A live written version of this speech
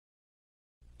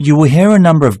You will hear a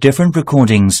number of different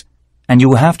recordings and you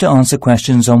will have to answer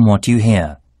questions on what you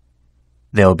hear.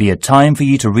 There will be a time for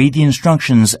you to read the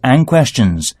instructions and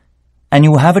questions, and you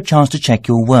will have a chance to check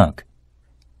your work.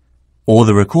 All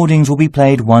the recordings will be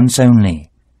played once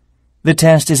only. The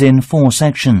test is in 4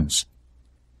 sections.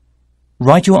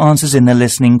 Write your answers in the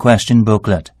listening question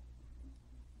booklet.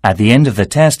 At the end of the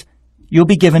test, you'll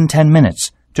be given 10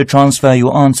 minutes to transfer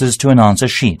your answers to an answer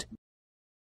sheet.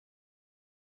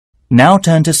 Now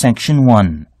turn to Section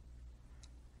 1.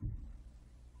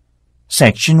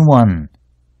 Section 1.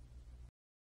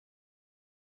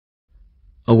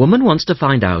 A woman wants to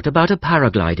find out about a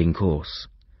paragliding course.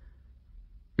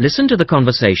 Listen to the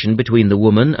conversation between the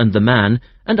woman and the man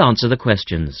and answer the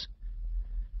questions.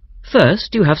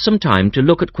 First, you have some time to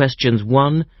look at questions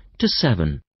 1 to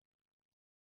 7.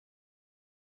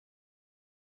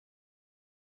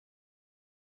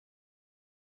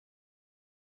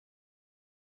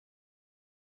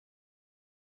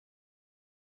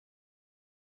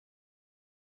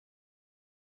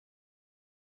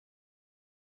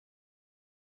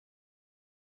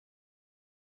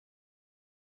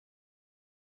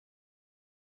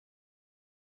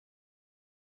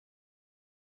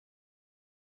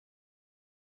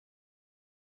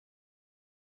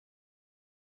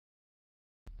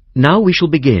 Now we shall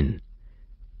begin.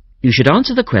 You should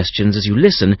answer the questions as you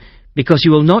listen because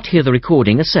you will not hear the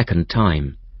recording a second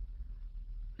time.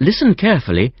 Listen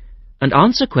carefully and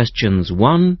answer questions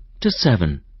 1 to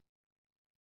 7.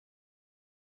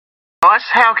 Nice,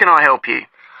 how can I help you?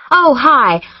 Oh,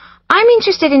 hi. I'm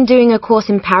interested in doing a course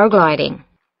in paragliding.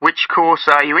 Which course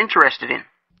are you interested in?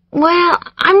 Well,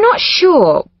 I'm not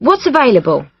sure. What's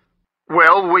available?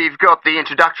 Well, we've got the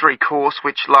introductory course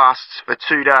which lasts for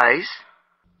 2 days.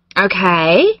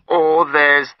 Okay. Or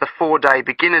there's the 4-day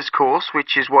beginner's course,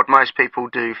 which is what most people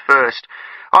do first.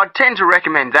 I'd tend to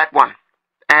recommend that one.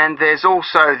 And there's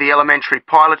also the elementary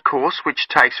pilot course, which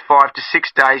takes 5 to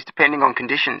 6 days depending on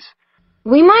conditions.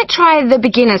 We might try the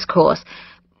beginner's course.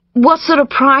 What sort of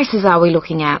prices are we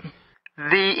looking at?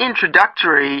 The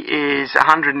introductory is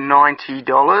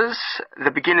 $190.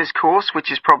 The beginner's course,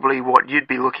 which is probably what you'd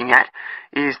be looking at,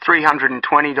 is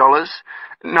 $320.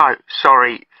 No,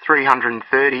 sorry,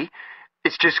 $330.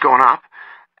 It's just gone up.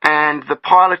 And the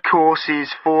pilot course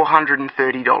is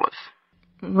 $430.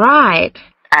 Right.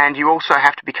 And you also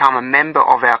have to become a member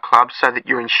of our club so that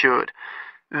you're insured.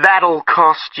 That'll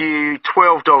cost you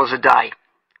 $12 a day.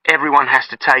 Everyone has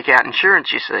to take out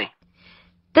insurance, you see.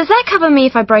 Does that cover me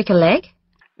if I break a leg?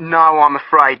 No, I'm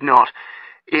afraid not.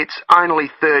 It's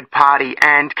only third party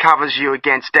and covers you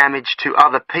against damage to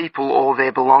other people or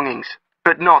their belongings,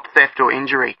 but not theft or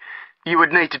injury. You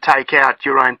would need to take out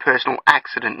your own personal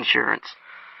accident insurance.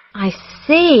 I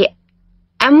see.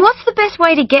 And what's the best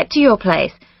way to get to your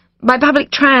place? By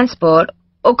public transport,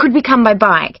 or could we come by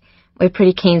bike? We're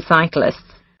pretty keen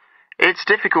cyclists. It's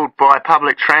difficult by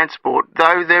public transport,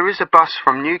 though there is a bus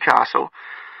from Newcastle.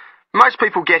 Most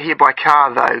people get here by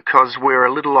car, though, 'cause we're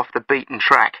a little off the beaten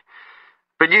track.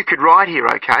 But you could ride here,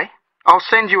 okay? I'll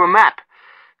send you a map.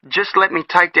 Just let me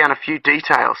take down a few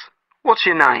details. What's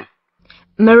your name?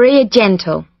 Maria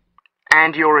Gentle.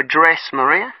 And your address,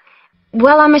 Maria?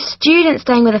 Well, I'm a student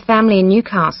staying with a family in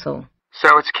Newcastle.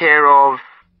 So it's care of...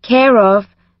 Care of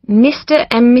Mr.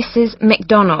 and Mrs.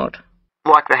 McDonald.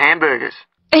 Like the hamburgers?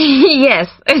 Yes,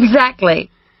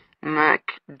 exactly.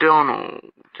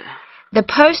 McDonald. The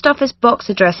post office box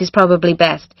address is probably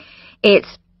best.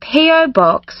 It's P.O.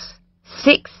 Box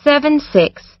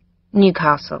 676,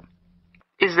 Newcastle.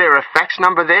 Is there a fax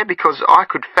number there? Because I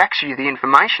could fax you the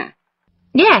information.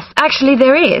 Yes, actually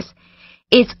there is.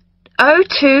 It's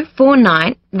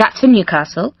 0249, that's for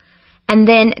Newcastle, and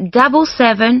then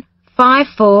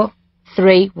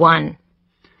 775431.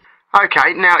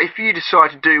 Okay, now if you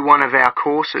decide to do one of our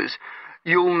courses,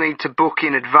 you'll need to book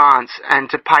in advance and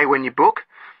to pay when you book.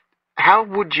 How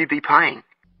would you be paying?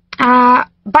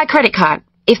 By credit card,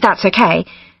 if that's okay.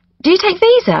 Do you take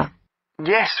Visa?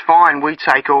 Yes, fine. We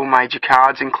take all major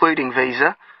cards, including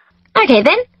Visa. Okay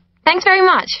then. Thanks very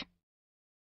much.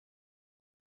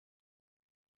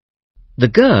 The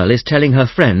girl is telling her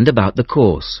friend about the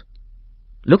course.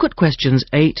 Look at questions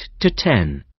 8 to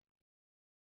 10.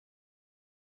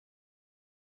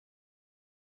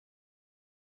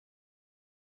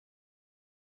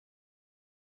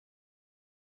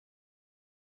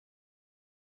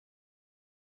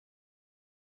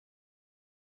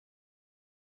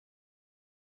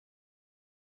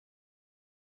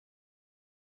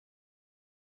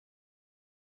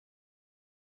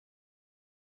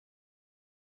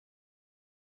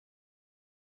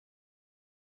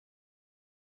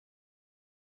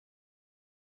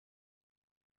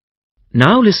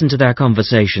 Now listen to their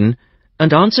conversation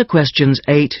and answer questions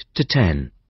 8 to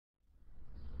 10.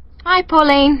 Hi,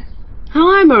 Pauline.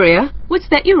 Hi, Maria. What's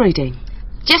that you're reading?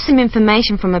 Just some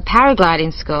information from a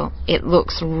paragliding school. It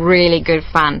looks really good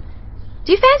fun.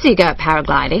 Do you fancy a go at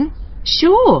paragliding?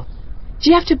 Sure.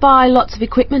 Do you have to buy lots of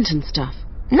equipment and stuff?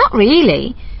 Not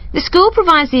really. The school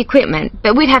provides the equipment,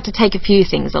 but we'd have to take a few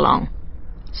things along.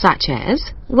 Such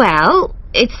as? Well,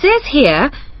 it says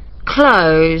here,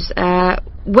 clothes,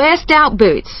 wear stout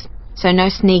boots, so no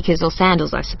sneakers or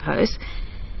sandals, I suppose,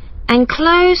 and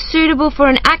clothes suitable for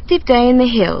an active day in the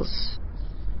hills.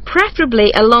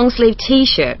 Preferably a long-sleeve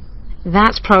t-shirt.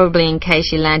 That's probably in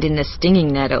case you land in the stinging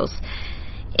nettles.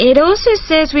 It also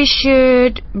says we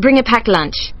should bring a packed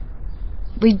lunch.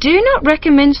 We do not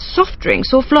recommend soft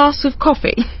drinks or flasks of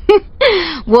coffee.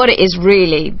 Water is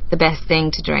really the best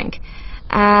thing to drink.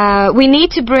 We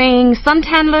need to bring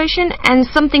suntan lotion and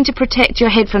something to protect your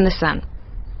head from the sun.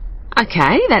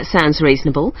 Okay, that sounds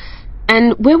reasonable.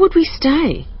 And where would we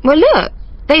stay? Well, look,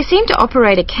 they seem to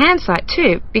operate a campsite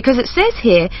too, because it says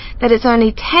here that it's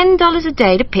only $10 a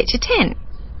day to pitch a tent.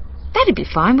 That'd be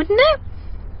fine, wouldn't it?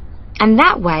 And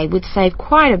that way we'd save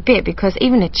quite a bit, because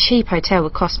even a cheap hotel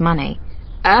would cost money.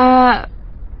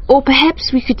 Or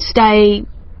perhaps we could stay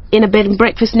in a bed and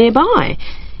breakfast nearby.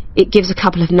 It gives a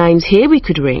couple of names here we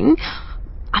could ring.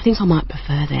 I think I might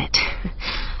prefer that.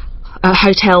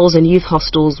 Hotels and youth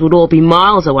hostels would all be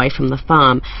miles away from the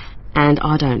farm, and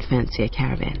I don't fancy a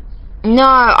caravan. No,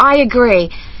 I agree.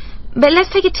 But let's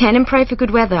take a tent and pray for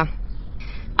good weather.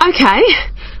 Okay,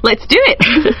 let's do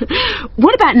it.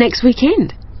 What about next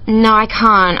weekend? No, I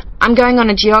can't. I'm going on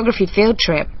a geography field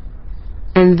trip.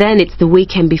 And then it's the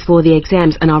weekend before the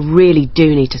exams, and I really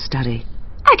do need to study.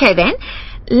 Okay then,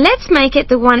 let's make it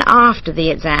the one after the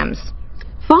exams.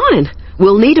 Fine.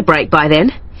 We'll need a break by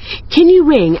then. Can you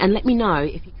ring and let me know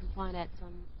if you can find out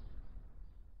some...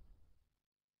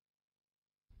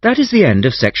 That is the end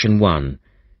of section 1.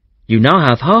 You now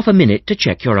have half a minute to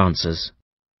check your answers.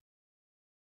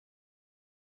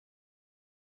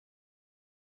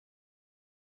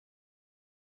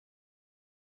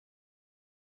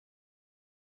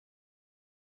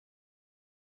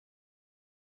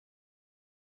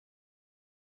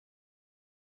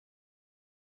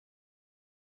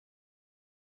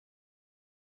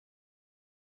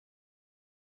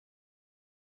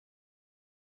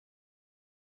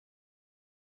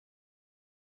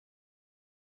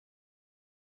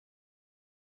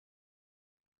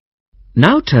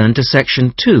 Now turn to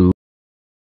section 2.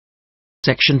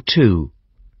 Section 2.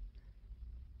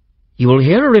 You will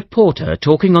hear a reporter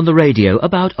talking on the radio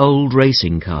about old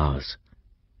racing cars.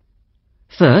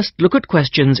 First, look at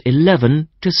questions 11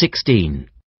 to 16.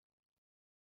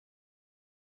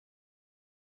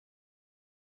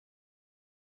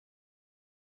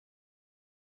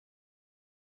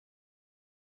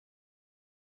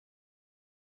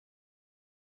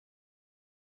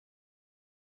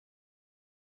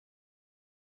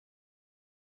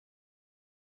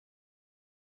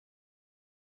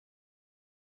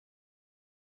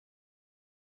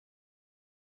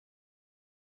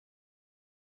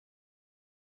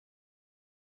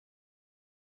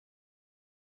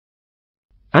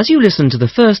 As you listen to the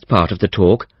first part of the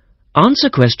talk, answer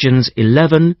questions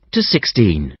 11 to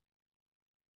 16.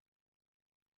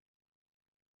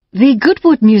 The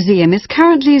Goodwood Museum is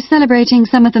currently celebrating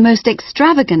some of the most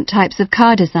extravagant types of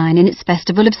car design in its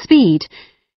Festival of Speed.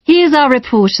 Here's our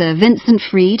reporter, Vincent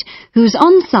Freed, who's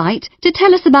on site to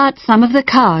tell us about some of the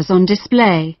cars on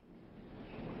display.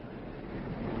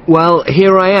 Well,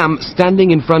 here I am,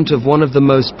 standing in front of one of the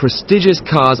most prestigious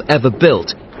cars ever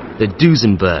built, the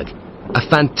Duesenberg. A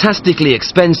fantastically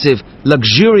expensive,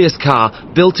 luxurious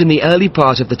car built in the early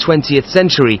part of the 20th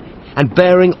century and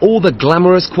bearing all the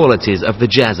glamorous qualities of the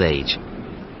Jazz Age.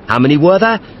 How many were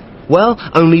there? Well,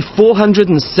 only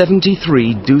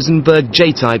 473 Duesenberg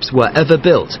J-types were ever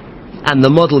built, and the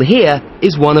model here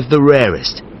is one of the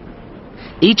rarest.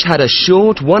 Each had a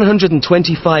short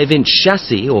 125-inch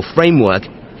chassis or framework,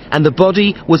 and the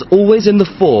body was always in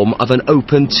the form of an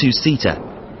open two-seater.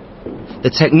 The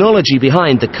technology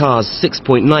behind the car's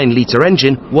 6.9-litre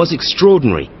engine was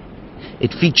extraordinary.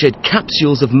 It featured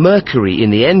capsules of mercury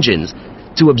in the engines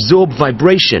to absorb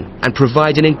vibration and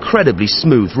provide an incredibly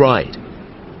smooth ride.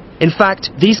 In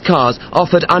fact, these cars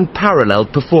offered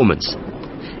unparalleled performance.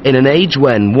 In an age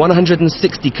when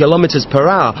 160 kilometers per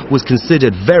hour was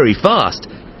considered very fast,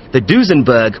 the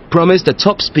Duesenberg promised a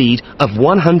top speed of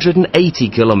 180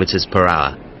 kilometers per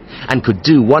hour. And could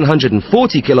do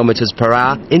 140 kilometers per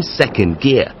hour in second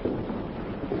gear.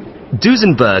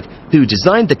 Duesenberg, who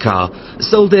designed the car,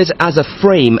 sold it as a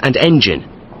frame and engine.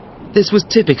 This was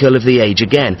typical of the age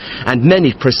again, and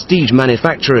many prestige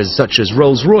manufacturers such as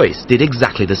Rolls-Royce did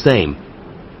exactly the same.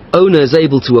 Owners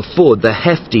able to afford the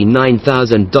hefty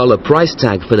 $9,000 price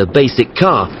tag for the basic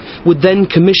car would then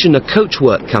commission a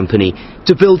coachwork company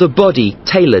to build a body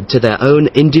tailored to their own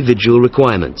individual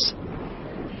requirements.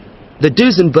 The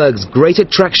Duesenberg's great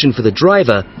attraction for the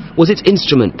driver was its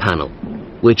instrument panel,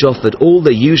 which offered all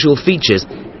the usual features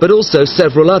but also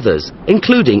several others,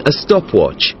 including a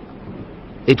stopwatch.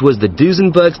 It was the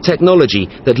Duesenberg's technology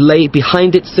that lay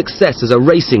behind its success as a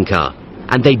racing car,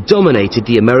 and they dominated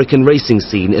the American racing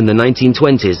scene in the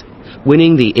 1920s,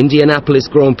 winning the Indianapolis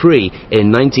Grand Prix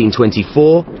in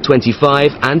 1924,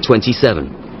 25 and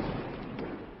 27.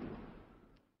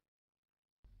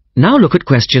 Now look at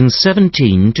questions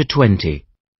 17 to 20.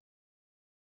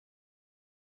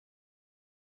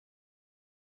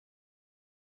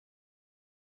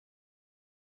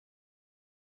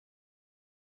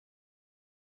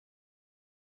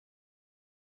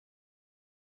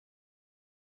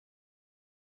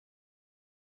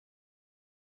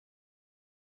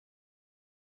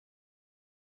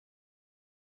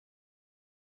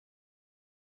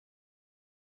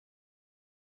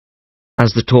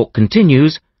 As the talk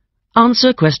continues,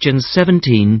 answer questions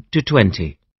 17 to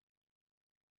 20.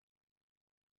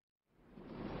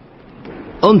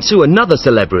 On to another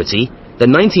celebrity, the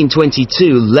 1922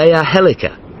 Leia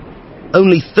Helica.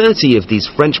 Only 30 of these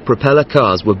French propeller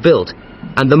cars were built,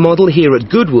 and the model here at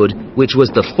Goodwood, which was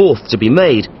the fourth to be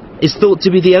made, is thought to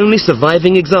be the only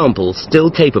surviving example still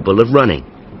capable of running.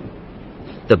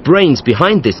 The brains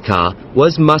behind this car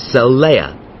was Marcel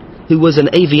Leia, who was an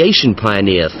aviation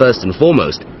pioneer first and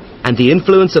foremost, and the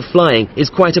influence of flying is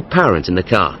quite apparent in the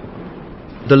car.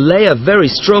 The Leia very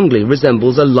strongly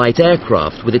resembles a light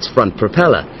aircraft with its front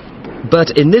propeller,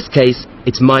 but in this case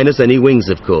it's minus any wings,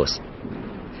 of course.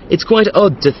 It's quite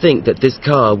odd to think that this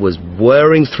car was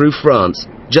whirring through France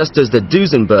just as the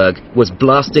Duesenberg was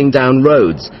blasting down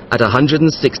roads at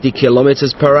 160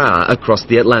 kilometers per hour across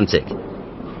the Atlantic.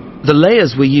 The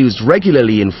Leias were used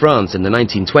regularly in France in the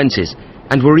 1920s,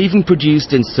 and were even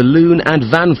produced in saloon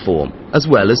and van form, as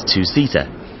well as two-seater.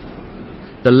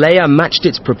 The Leia matched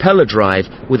its propeller drive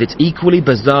with its equally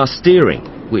bizarre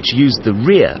steering, which used the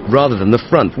rear rather than the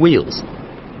front wheels.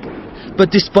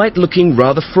 But despite looking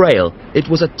rather frail, it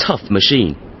was a tough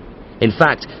machine. In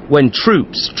fact, when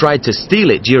troops tried to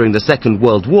steal it during the Second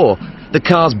World War, the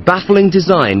car's baffling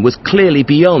design was clearly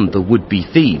beyond the would-be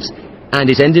thieves, and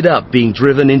it ended up being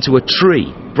driven into a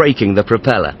tree, breaking the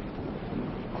propeller.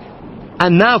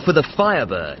 And now for the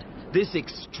Firebird. This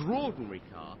extraordinary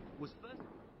car was first...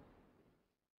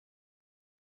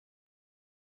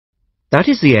 That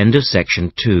is the end of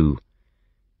section 2.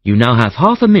 You now have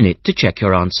half a minute to check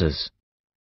your answers.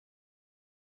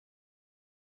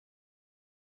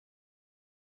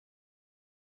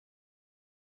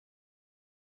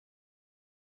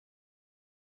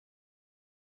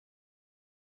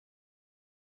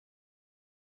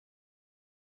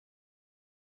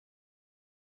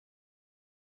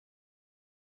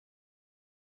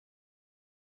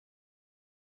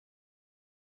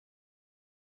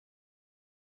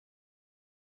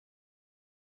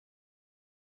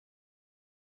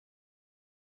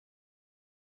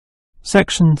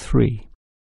 Section 3.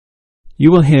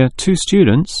 You will hear two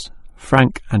students,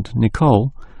 Frank and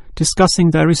Nicole,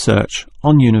 discussing their research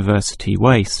on university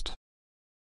waste.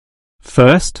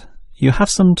 First, you have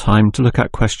some time to look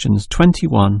at questions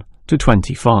 21 to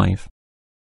 25.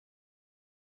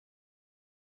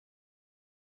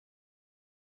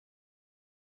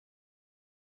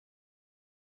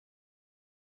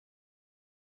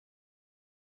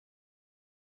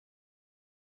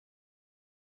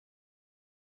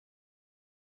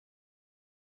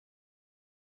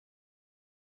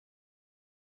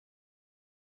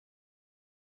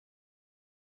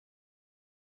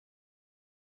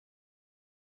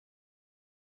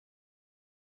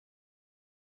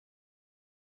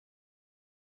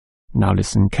 Now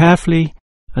listen carefully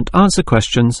and answer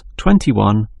questions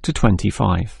 21 to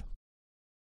 25.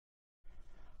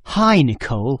 Hi,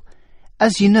 Nicole.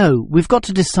 As you know, we've got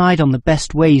to decide on the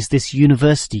best ways this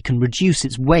university can reduce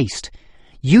its waste.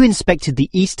 You inspected the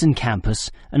eastern campus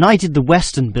and I did the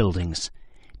western buildings.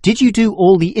 Did you do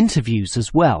all the interviews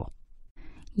as well?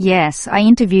 Yes, I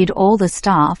interviewed all the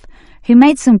staff, who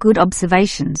made some good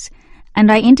observations,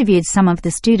 and I interviewed some of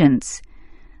the students.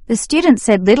 The students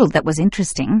said little that was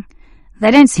interesting. They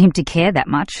don't seem to care that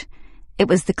much. It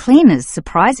was the cleaners,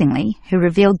 surprisingly, who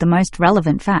revealed the most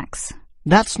relevant facts.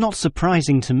 That's not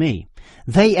surprising to me.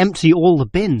 They empty all the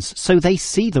bins, so they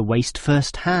see the waste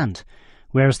firsthand,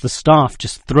 whereas the staff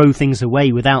just throw things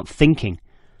away without thinking.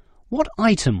 What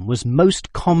item was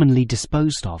most commonly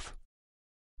disposed of?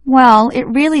 Well, it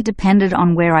really depended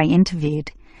on where I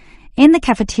interviewed. In the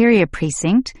cafeteria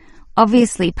precinct,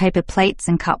 obviously paper plates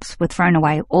and cups were thrown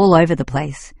away all over the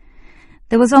place.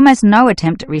 There was almost no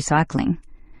attempt at recycling.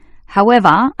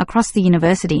 However, across the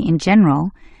university in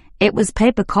general, it was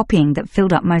paper copying that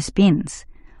filled up most bins,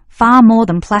 far more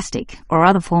than plastic or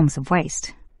other forms of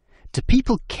waste. Do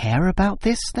people care about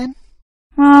this, then?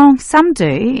 Well, some do,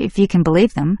 if you can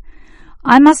believe them.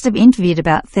 I must have interviewed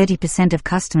about 30% of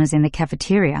customers in the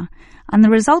cafeteria, and the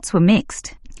results were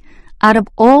mixed. Out of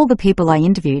all the people I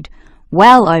interviewed,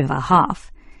 well over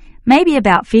half, maybe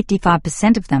about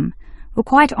 55% of them, were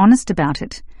quite honest about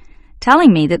it,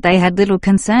 telling me that they had little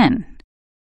concern.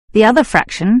 The other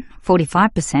fraction,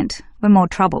 45%, were more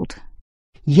troubled.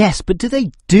 Yes, but do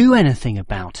they do anything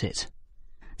about it?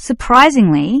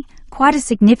 Surprisingly, quite a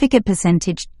significant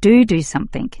percentage do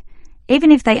something, even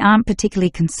if they aren't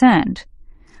particularly concerned.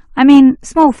 I mean,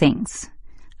 small things.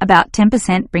 About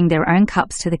 10% bring their own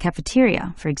cups to the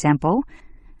cafeteria, for example,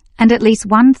 and at least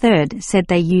 1/3 said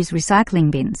they use recycling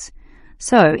bins.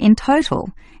 So, in total,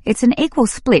 it's an equal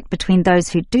split between those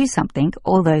who do something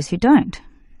or those who don't.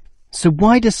 So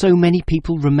why do so many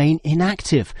people remain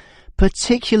inactive,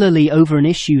 particularly over an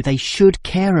issue they should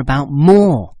care about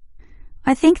more?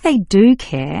 I think they do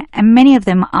care, and many of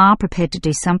them are prepared to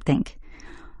do something.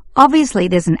 Obviously,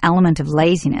 there's an element of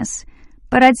laziness,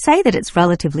 but I'd say that it's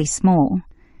relatively small.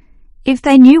 If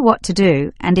they knew what to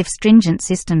do, and if stringent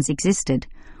systems existed,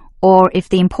 or if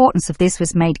the importance of this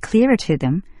was made clearer to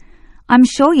them, I'm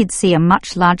sure you'd see a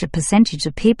much larger percentage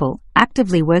of people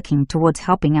actively working towards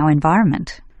helping our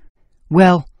environment.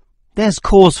 Well, there's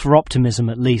cause for optimism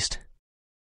at least.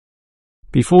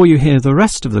 Before you hear the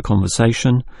rest of the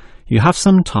conversation, you have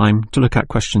some time to look at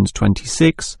questions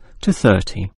 26 to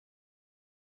 30.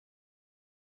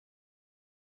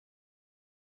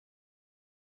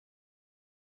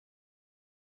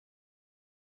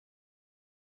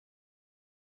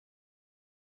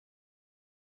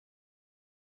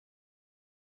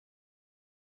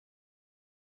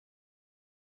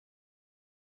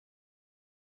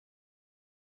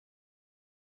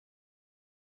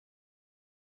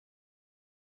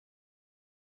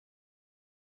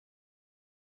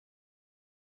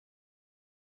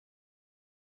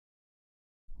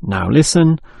 Now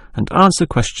listen and answer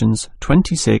questions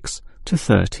 26 to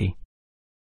 30.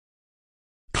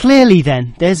 Clearly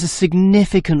then, there's a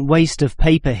significant waste of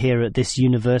paper here at this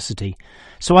university,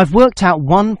 so I've worked out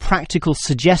one practical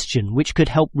suggestion which could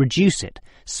help reduce it,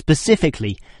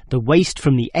 specifically the waste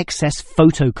from the excess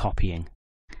photocopying.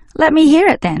 Let me hear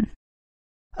it then.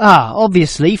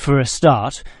 Obviously, for a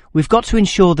start, we've got to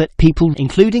ensure that people,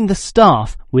 including the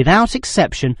staff, without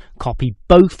exception, copy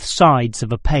both sides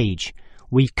of a page.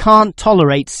 We can't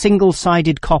tolerate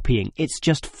single-sided copying. It's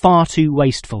just far too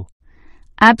wasteful.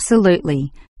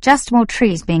 Absolutely. Just more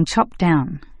trees being chopped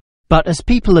down. But as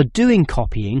people are doing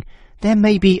copying, there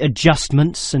may be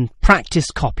adjustments and practice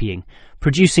copying,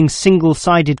 producing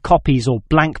single-sided copies or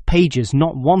blank pages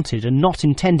not wanted and not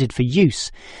intended for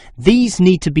use. These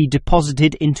need to be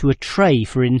deposited into a tray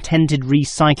for intended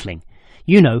recycling.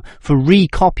 You know, for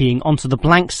recopying onto the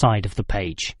blank side of the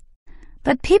page.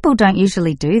 But people don't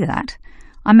usually do that.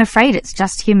 I'm afraid it's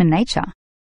just human nature.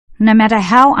 No matter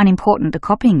how unimportant the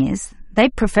copying is, they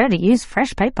prefer to use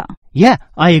fresh paper. Yeah,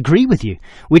 I agree with you,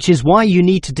 which is why you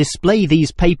need to display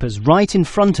these papers right in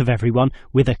front of everyone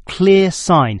with a clear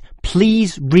sign,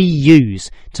 "Please reuse,"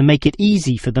 to make it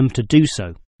easy for them to do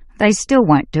so. They still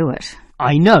won't do it.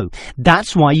 I know.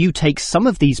 That's why you take some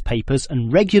of these papers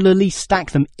and regularly stack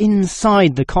them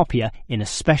inside the copier in a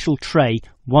special tray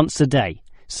once a day,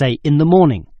 say in the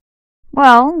morning.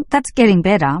 Well, that's getting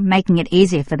better, making it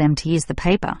easier for them to use the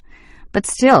paper. But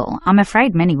still, I'm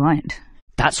afraid many won't.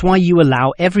 That's why you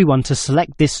allow everyone to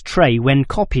select this tray when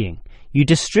copying. You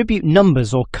distribute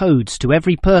numbers or codes to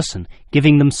every person,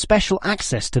 giving them special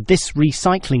access to this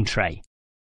recycling tray.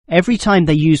 Every time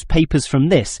they use papers from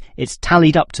this, it's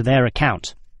tallied up to their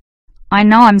account. I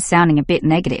know I'm sounding a bit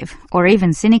negative, or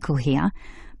even cynical here,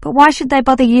 but why should they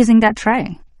bother using that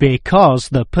tray? Because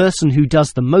the person who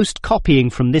does the most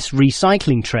copying from this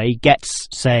recycling tray gets,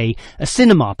 say, a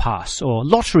cinema pass or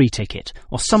lottery ticket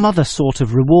or some other sort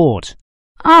of reward.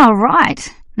 Oh,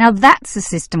 right. Now that's a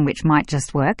system which might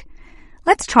just work.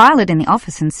 Let's trial it in the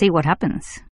office and see what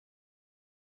happens.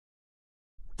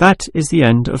 That is the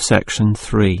end of section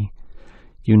 3.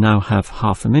 You now have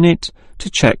half a minute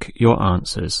to check your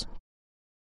answers.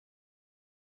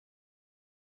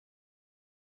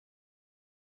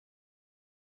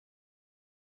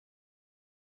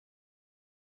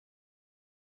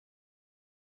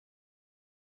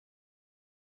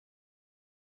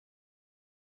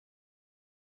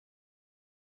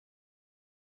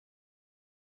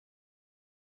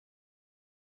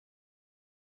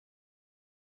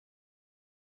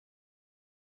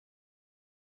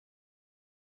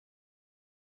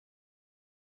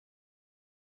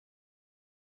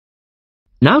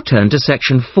 Now turn to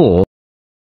Section 4.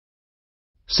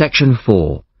 Section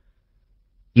 4.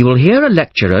 You will hear a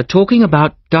lecturer talking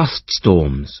about dust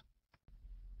storms.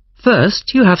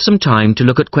 First, you have some time to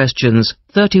look at questions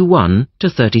 31 to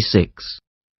 36.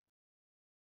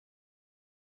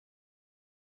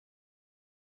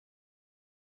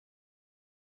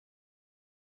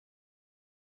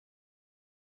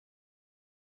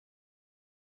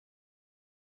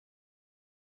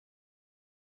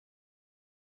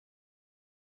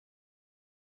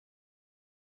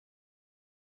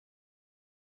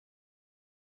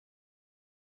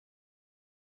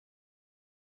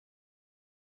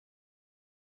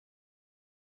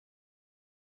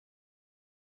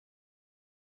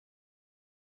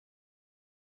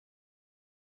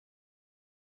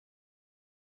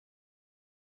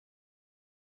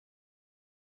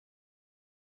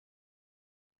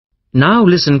 Now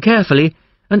listen carefully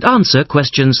and answer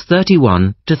questions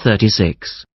 31 to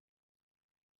 36.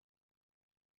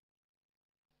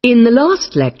 In the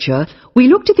last lecture, we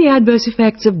looked at the adverse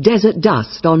effects of desert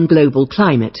dust on global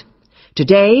climate.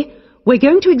 Today, we're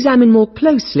going to examine more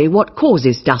closely what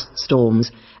causes dust storms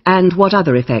and what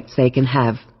other effects they can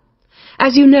have.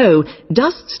 As you know,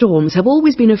 dust storms have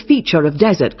always been a feature of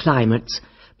desert climates,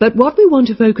 but what we want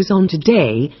to focus on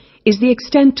today is the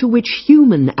extent to which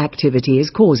human activity is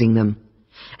causing them.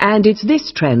 And it's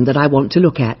this trend that I want to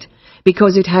look at,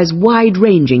 because it has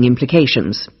wide-ranging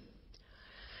implications.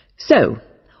 So,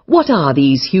 what are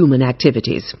these human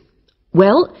activities?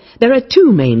 Well, there are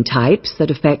two main types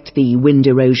that affect the wind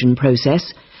erosion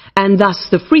process, and thus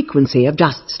the frequency of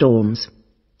dust storms.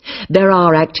 There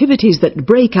are activities that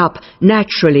break up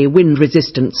naturally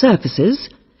wind-resistant surfaces,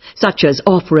 such as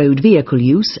off-road vehicle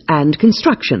use and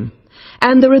construction.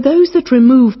 And there are those that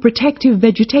remove protective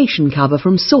vegetation cover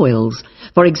from soils,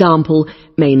 for example,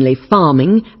 mainly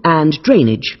farming and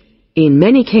drainage. In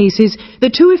many cases,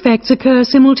 the two effects occur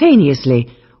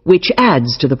simultaneously, which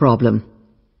adds to the problem.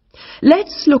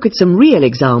 Let's look at some real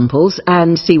examples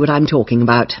and see what I'm talking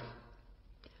about.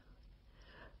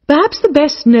 Perhaps the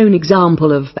best-known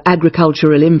example of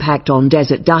agricultural impact on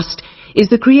desert dust is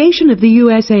the creation of the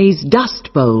USA's Dust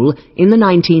Bowl in the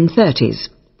 1930s.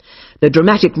 The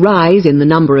dramatic rise in the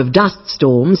number of dust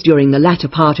storms during the latter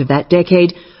part of that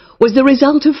decade was the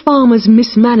result of farmers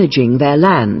mismanaging their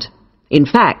land. In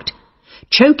fact,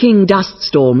 choking dust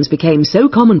storms became so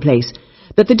commonplace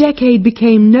that the decade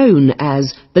became known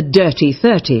as the Dirty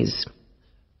 30s.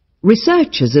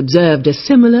 Researchers observed a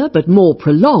similar but more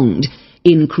prolonged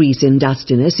increase in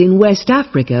dustiness in West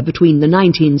Africa between the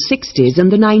 1960s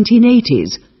and the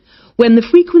 1980s, when the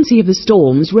frequency of the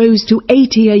storms rose to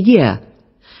 80 a year,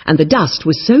 and the dust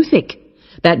was so thick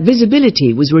that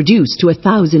visibility was reduced to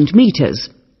 1,000 meters.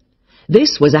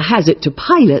 This was a hazard to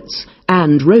pilots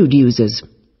and road users.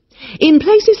 In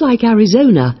places like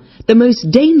Arizona, the most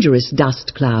dangerous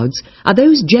dust clouds are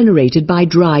those generated by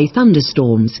dry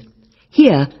thunderstorms.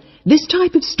 Here, this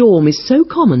type of storm is so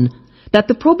common that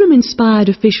the problem inspired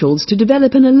officials to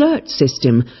develop an alert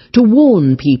system to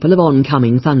warn people of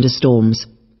oncoming thunderstorms.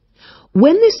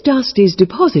 When this dust is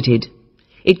deposited,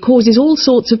 it causes all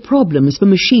sorts of problems for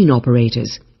machine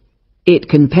operators. It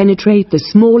can penetrate the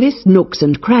smallest nooks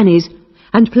and crannies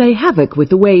and play havoc with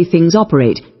the way things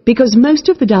operate, because most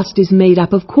of the dust is made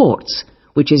up of quartz,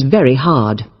 which is very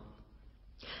hard.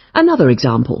 Another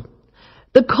example.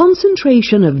 The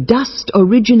concentration of dust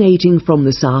originating from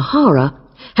the Sahara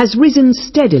has risen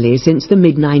steadily since the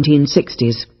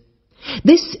mid-1960s.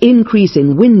 This increase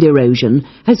in wind erosion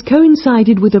has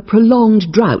coincided with a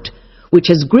prolonged drought, which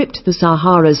has gripped the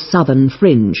Sahara's southern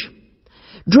fringe.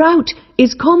 Drought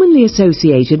is commonly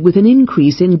associated with an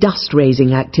increase in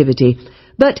dust-raising activity,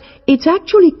 but it's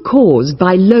actually caused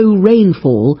by low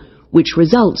rainfall, which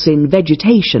results in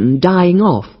vegetation dying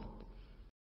off.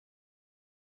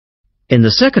 In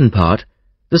the second part,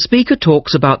 the speaker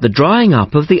talks about the drying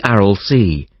up of the Aral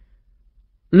Sea.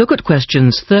 Look at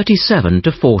questions 37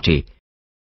 to 40.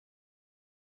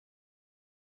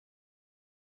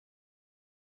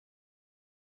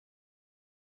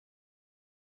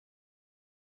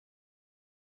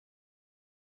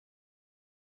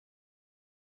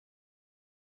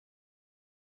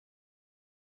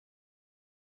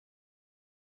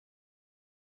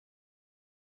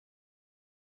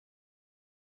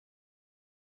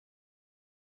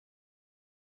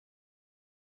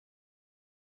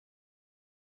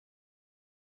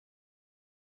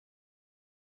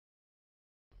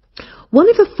 One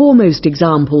of the foremost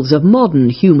examples of modern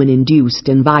human-induced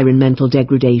environmental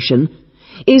degradation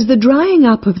is the drying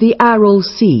up of the Aral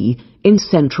Sea in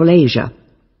Central Asia.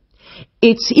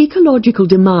 Its ecological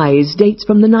demise dates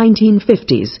from the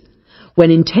 1950s,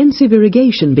 when intensive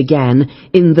irrigation began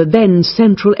in the then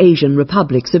Central Asian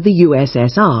republics of the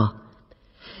USSR.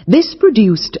 This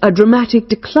produced a dramatic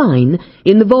decline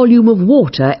in the volume of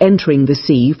water entering the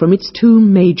sea from its two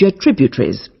major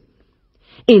tributaries.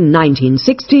 In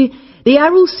 1960, the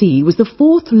Aral Sea was the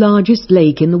fourth largest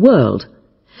lake in the world,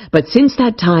 but since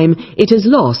that time it has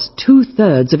lost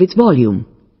 2/3 of its volume.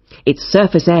 Its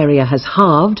surface area has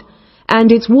halved,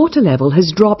 and its water level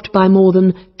has dropped by more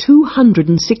than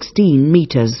 216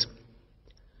 meters.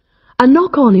 A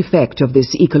knock-on effect of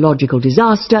this ecological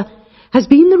disaster has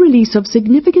been the release of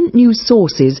significant new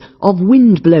sources of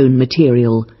wind-blown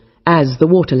material as the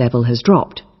water level has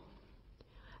dropped.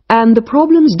 And the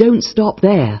problems don't stop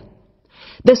there.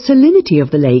 The salinity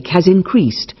of the lake has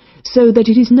increased so that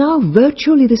it is now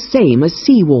virtually the same as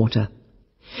seawater.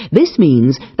 This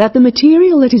means that the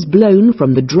material that is blown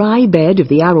from the dry bed of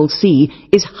the Aral Sea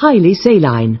is highly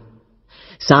saline.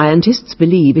 Scientists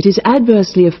believe it is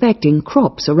adversely affecting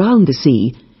crops around the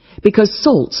sea because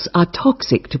salts are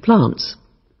toxic to plants.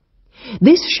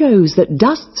 This shows that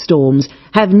dust storms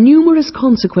have numerous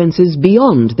consequences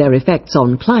beyond their effects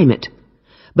on climate,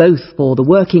 both for the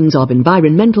workings of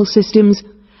environmental systems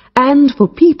and for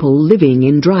people living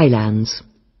in drylands.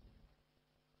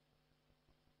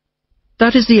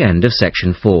 That is the end of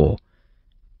section 4.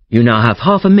 You now have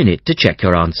half a minute to check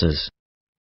your answers.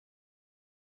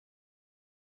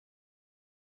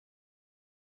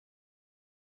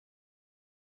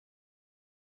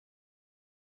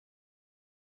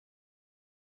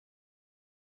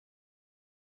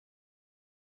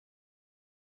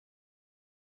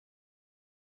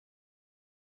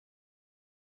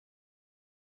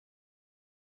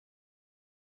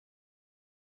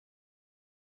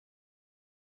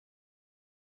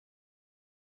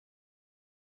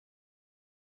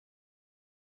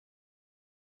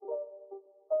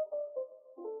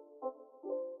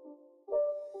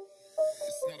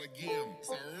 It's not a game, it's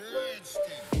a rich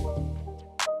thing.